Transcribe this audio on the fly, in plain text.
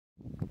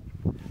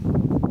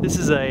This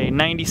is a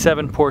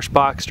 97 Porsche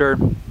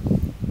Boxster.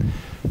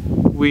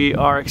 We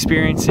are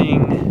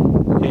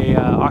experiencing a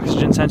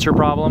oxygen sensor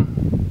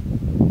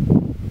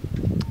problem.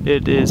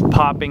 It is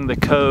popping the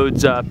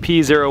codes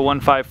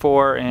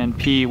P0154 and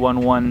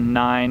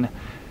P1119,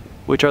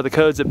 which are the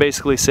codes that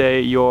basically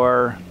say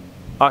your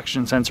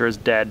oxygen sensor is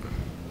dead.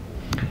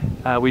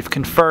 We've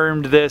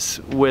confirmed this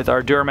with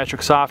our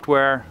Durametric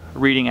software,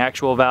 reading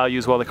actual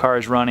values while the car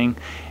is running,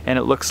 and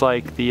it looks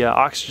like the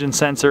oxygen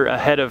sensor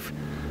ahead of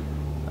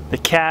the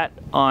cat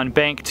on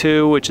bank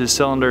 2, which is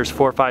cylinders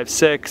 4, 5,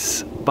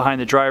 6, behind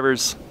the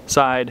driver's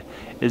side,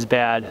 is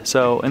bad.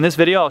 So in this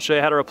video I'll show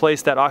you how to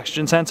replace that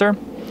oxygen sensor.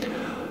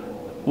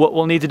 What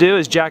we'll need to do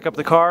is jack up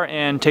the car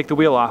and take the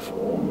wheel off.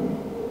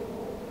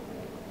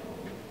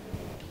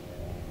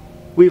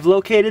 We've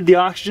located the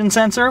oxygen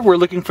sensor. We're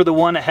looking for the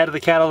one ahead of the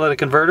catalytic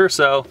converter,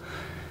 so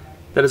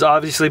that is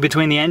obviously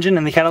between the engine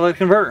and the catalytic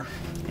converter.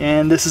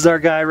 And this is our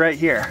guy right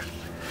here.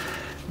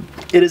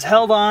 It is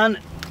held on,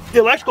 the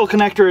electrical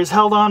connector is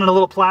held on in a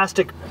little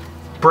plastic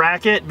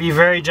bracket. Be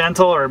very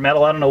gentle, or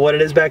metal, I don't know what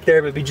it is back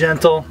there, but be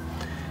gentle.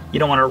 You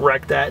don't want to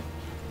wreck that.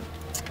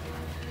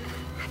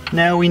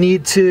 Now we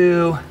need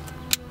to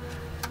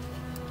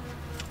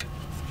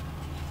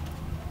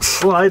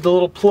slide the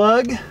little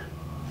plug.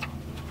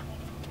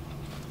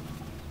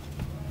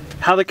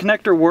 How the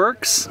connector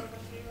works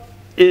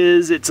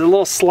is it's a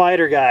little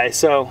slider guy,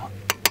 so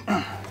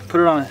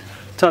put it on a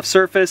tough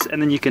surface and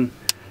then you can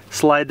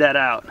slide that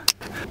out.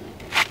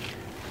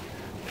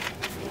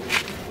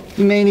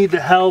 You may need the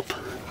help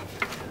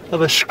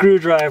of a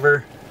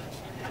screwdriver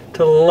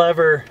to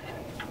lever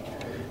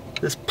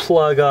this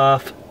plug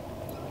off.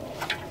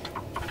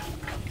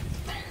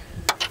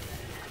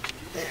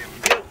 There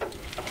we go.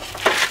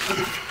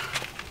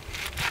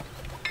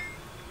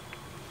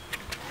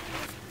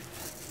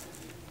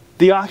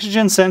 The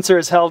oxygen sensor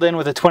is held in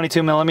with a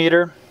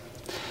 22mm.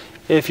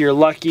 If you're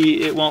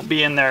lucky, it won't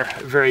be in there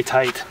very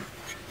tight.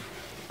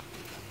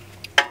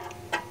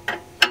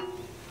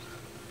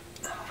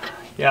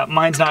 Yeah,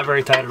 mine's not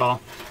very tight at all.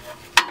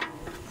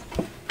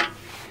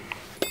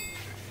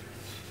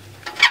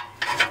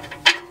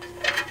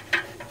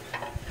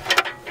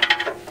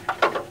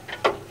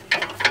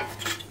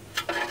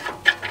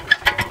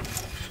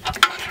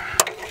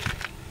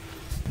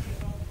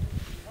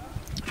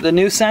 The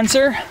new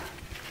sensor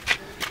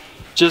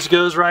just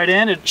goes right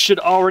in. It should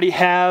already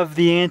have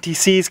the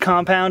anti-seize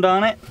compound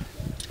on it.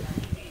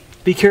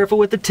 Be careful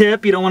with the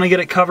tip. You don't want to get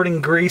it covered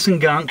in grease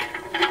and gunk.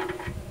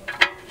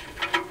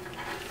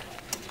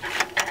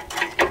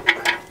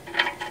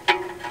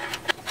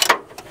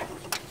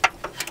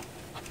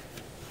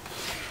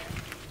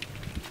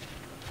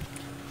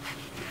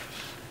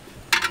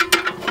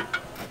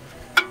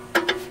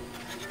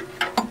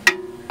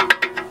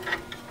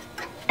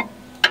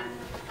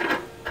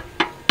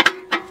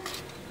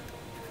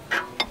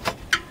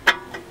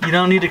 You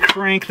don't need to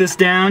crank this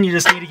down, you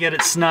just need to get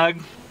it snug.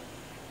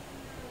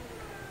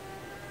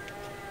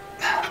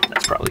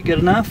 That's probably good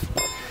enough.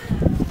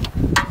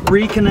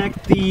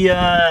 Reconnect the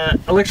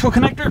electrical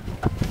connector.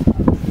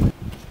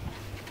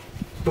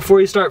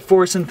 Before you start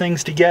forcing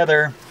things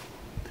together,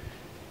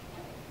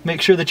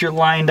 make sure that you're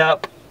lined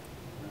up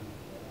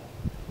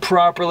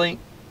properly.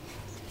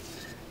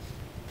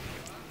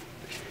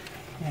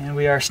 And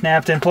we are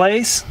snapped in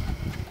place.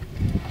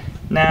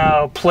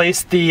 Now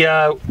place the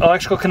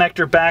electrical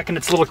connector back in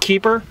its little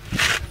keeper.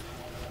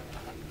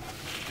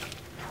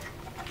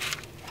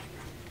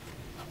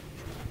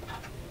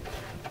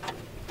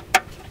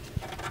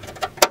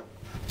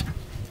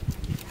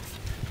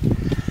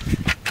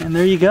 And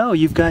there you go,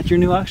 you've got your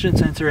new oxygen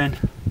sensor in.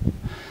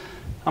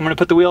 I'm going to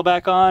put the wheel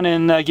back on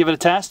and give it a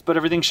test, but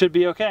everything should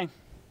be okay.